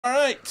All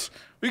right,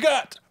 we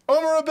got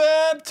Ohmura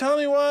Band. Tell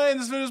me why. And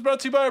this video is brought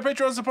to you by our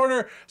Patreon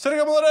supporter, Setting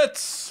Up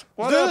Bullets.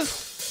 What up?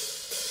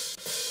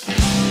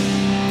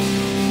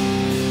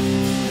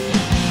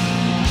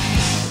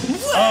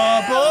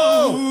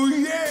 Oh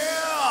yeah!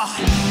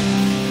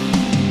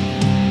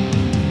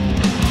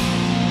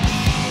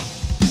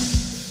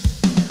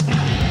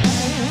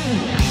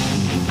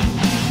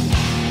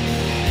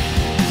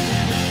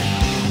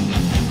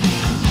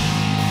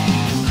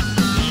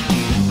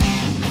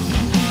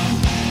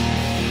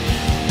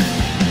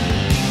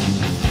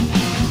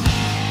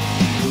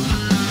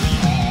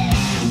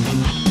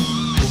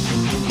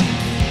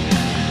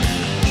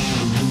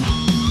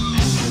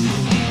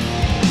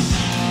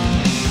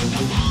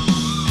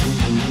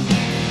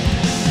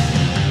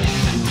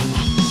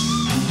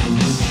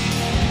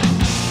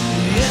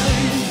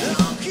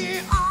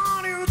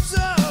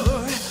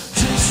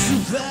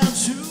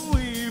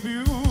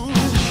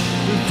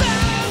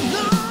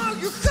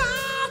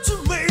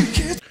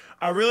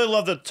 I really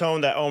love the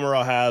tone that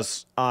Ohmura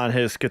has on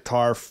his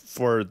guitar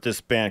for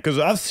this band, because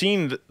I've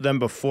seen them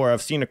before.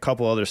 I've seen a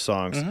couple other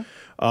songs.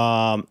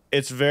 Mm-hmm.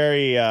 It's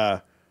very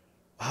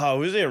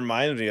who does it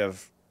remind me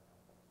of?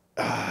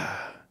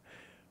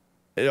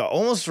 It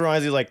almost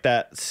reminds me like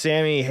that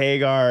Sammy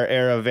Hagar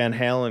era Van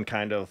Halen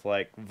kind of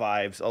like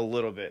vibes a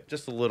little bit,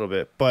 just a little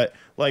bit, but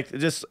like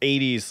just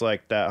 80s,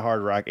 like that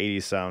hard rock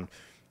 80s sound.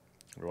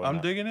 I'm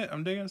digging it.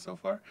 I'm digging it so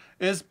far.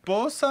 Is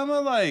Bo-sama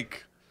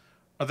like?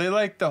 Are they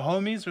like the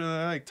homies, or are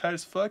they like tight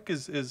as fuck?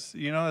 Is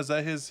you know, is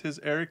that his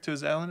Eric to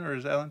his Alan, or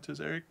is Alan to his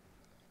Eric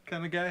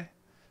kind of guy?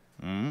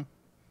 Mm-hmm.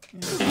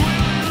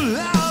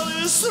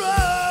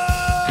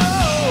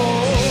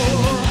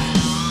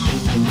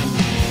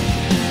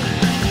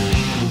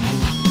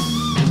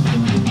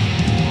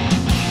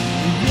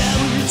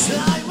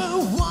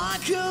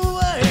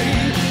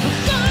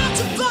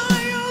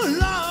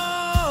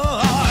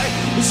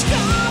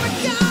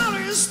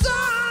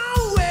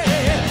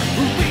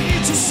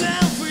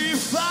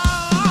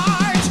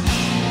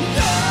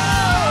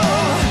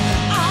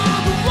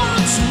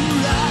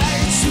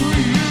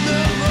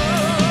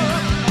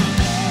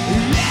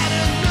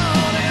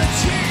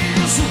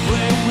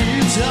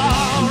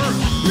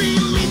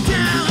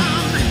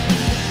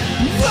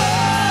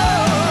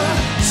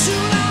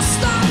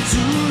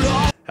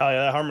 Hell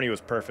yeah, that harmony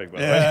was perfect, by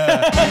the way.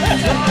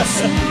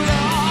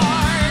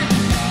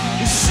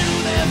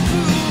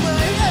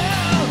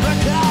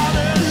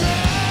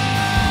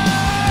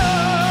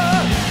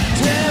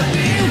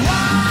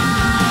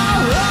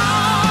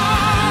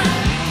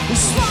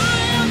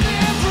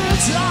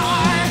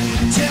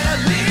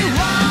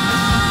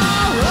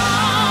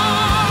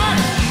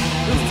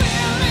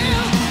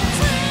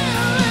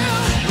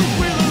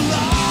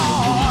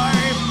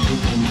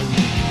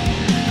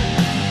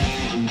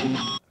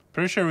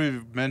 Pretty sure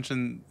we've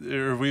mentioned,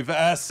 or we've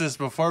asked this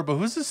before, but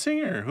who's the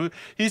singer? Who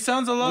he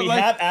sounds a lot we like.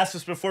 We have asked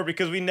this before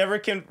because we never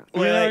can.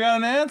 We never got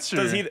an answer.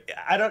 Does he?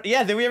 I don't.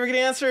 Yeah, did we ever get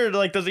an answer?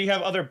 Like, does he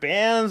have other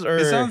bands? Or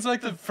it sounds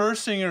like the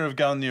first singer of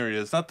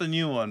Galneria. It's not the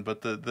new one,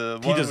 but the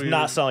he one does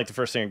not sound like the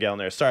first singer of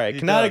Galneria. Sorry, I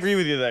cannot agree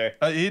with you there.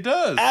 He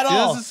does at he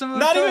all. Has a similar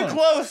not tone. even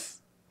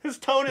close. His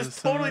tone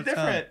is totally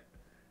different.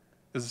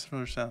 It's a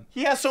similar sound.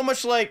 He has so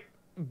much like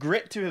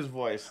grit to his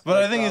voice. But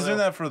like, I think he's doing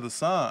that for the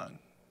song.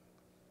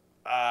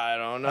 I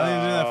don't know. I think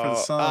he's doing that for the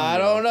song. I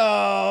don't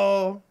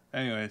know.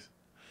 Anyways,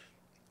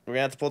 we're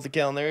gonna have to pull the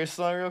Galneria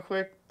song real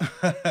quick.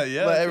 Yeah.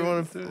 Let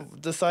everyone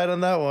decide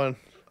on that one.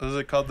 Was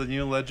it called The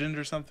New Legend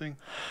or something?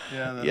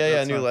 Yeah.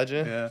 Yeah, New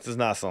Legend. Yeah. It does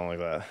not sound like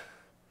that.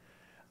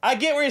 I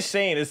get what you're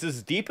saying. It's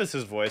as deep as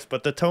his voice,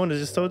 but the tone is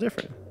just so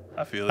different.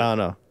 I feel it. I don't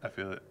know. I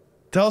feel it.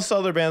 Tell us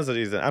other bands that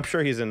he's in. I'm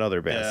sure he's in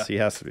other bands. Yeah. He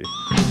has to be.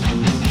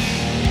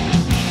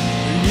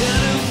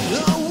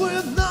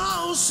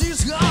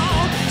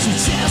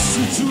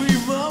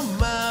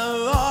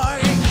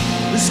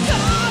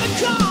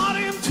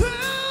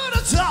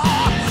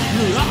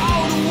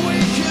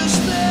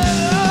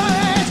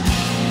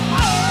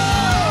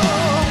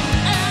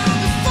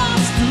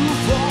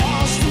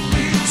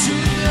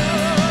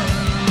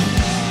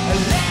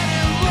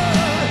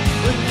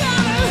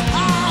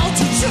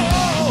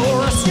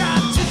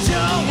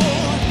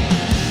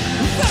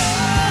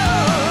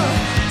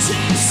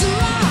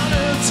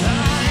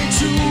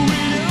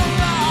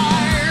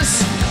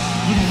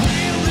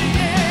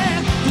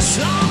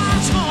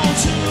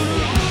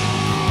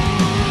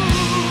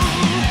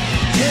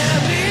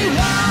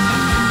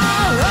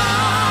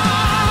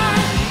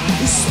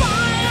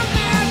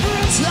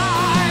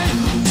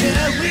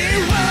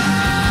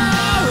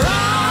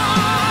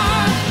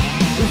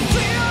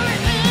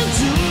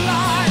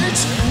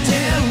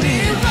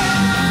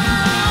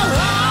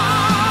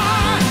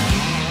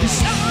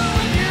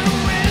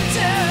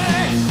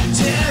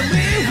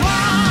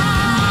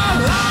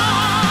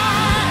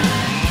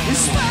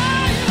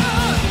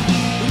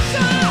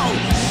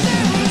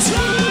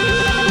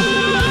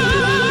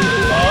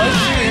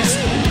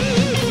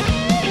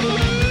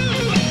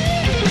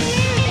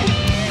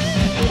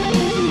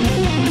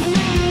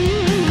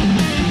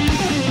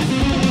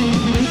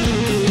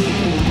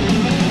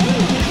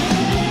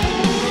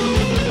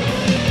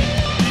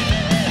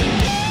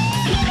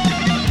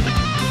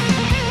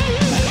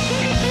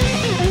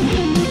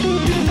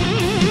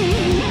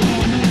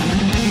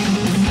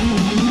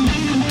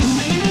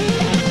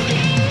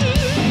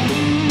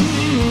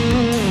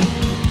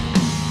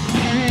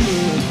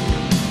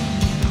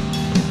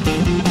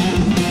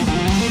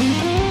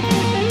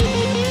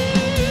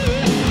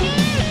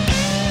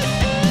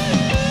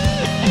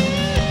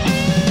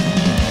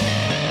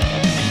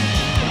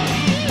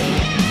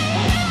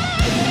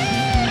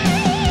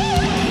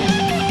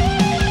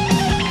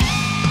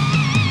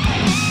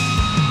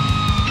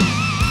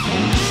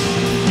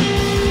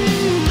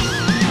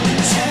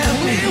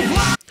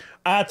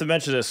 have to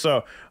mention this.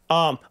 So,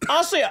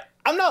 honestly,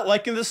 I'm not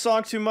liking this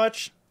song too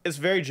much. It's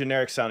very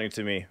generic sounding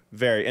to me,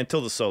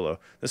 until the solo.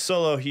 The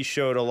solo, he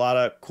showed a lot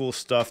of cool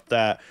stuff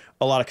that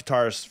a lot of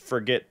guitarists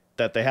forget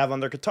that they have on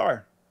their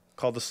guitar,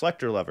 called the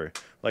selector lever,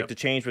 like to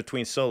change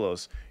between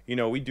solos. You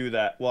know, we do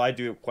that. Well, I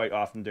do it quite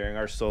often during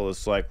our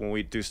solos, like when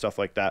we do stuff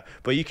like that.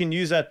 But you can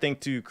use that thing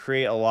to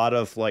create a lot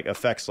of like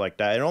effects like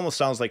that. It almost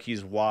sounds like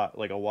he's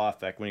like a wah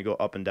effect when you go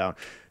up and down.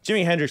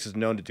 Jimi Hendrix is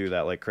known to do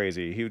that like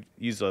crazy. He would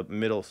use a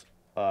middle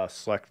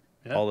select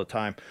all the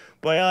time.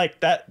 But yeah, like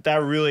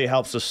that really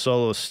helps the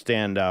solo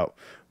stand out.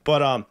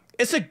 But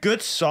it's a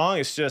good song.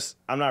 It's just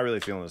I'm not really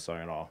feeling the song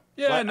at all.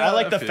 Yeah, I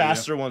like the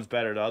faster ones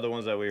better, the other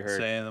ones that we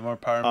heard. Saying the more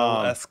power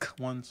metal-esque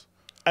ones.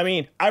 I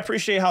mean, I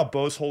appreciate how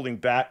Bo's holding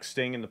back,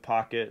 staying in the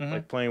pocket,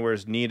 like playing where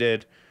it's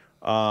needed.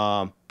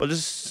 But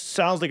this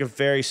sounds like a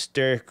very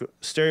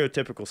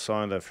stereotypical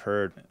song that I've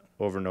heard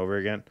over and over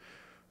again.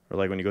 Or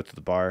like when you go to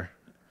the bar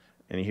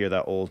and you hear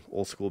that old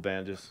school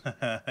band just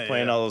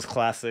playing all those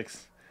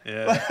classics.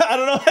 Yeah. I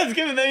don't know. It's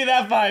giving me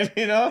that vibe,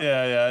 you know?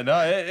 Yeah.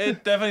 No,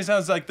 it definitely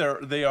sounds like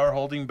they are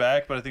holding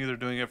back, but I think they're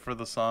doing it for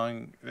the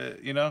song,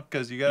 you know,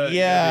 because you gotta be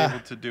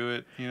able to do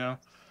it, you know.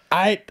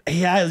 I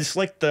just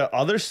like the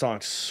other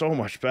songs so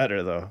much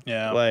better though.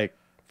 Yeah. Like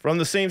from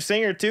the same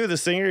singer too. The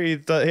singer he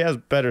has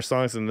better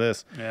songs than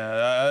this.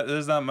 Yeah, this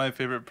is not my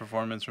favorite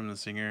performance from the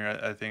singer.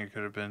 I think it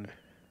could have been,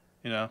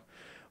 you know.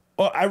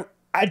 Well,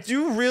 I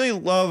do really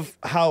love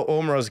how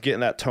Ohmura's getting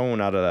that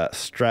tone out of that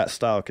Strat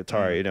style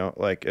guitar. You know,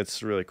 like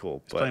it's really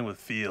cool. He's playing with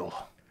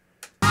feel.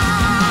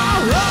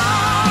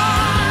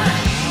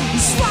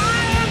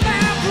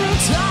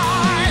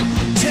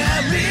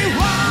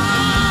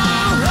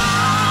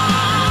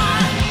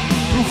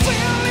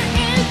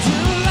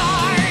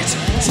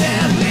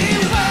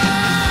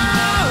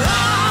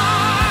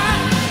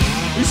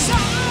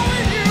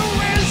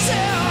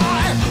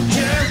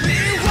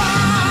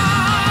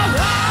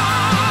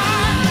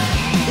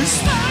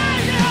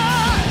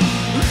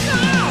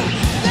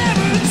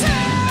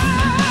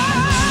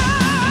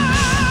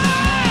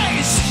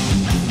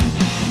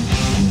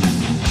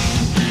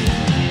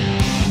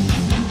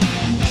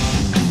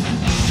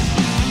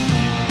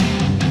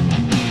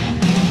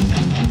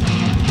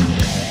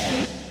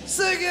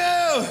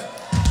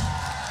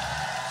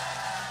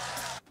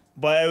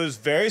 But it was a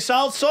very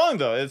solid song,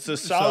 though. It's a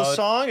solid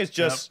song. It's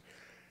just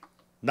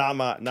not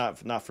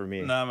for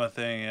me. Not my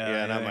thing.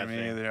 Yeah, not my thing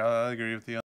thing. either. I agree with you.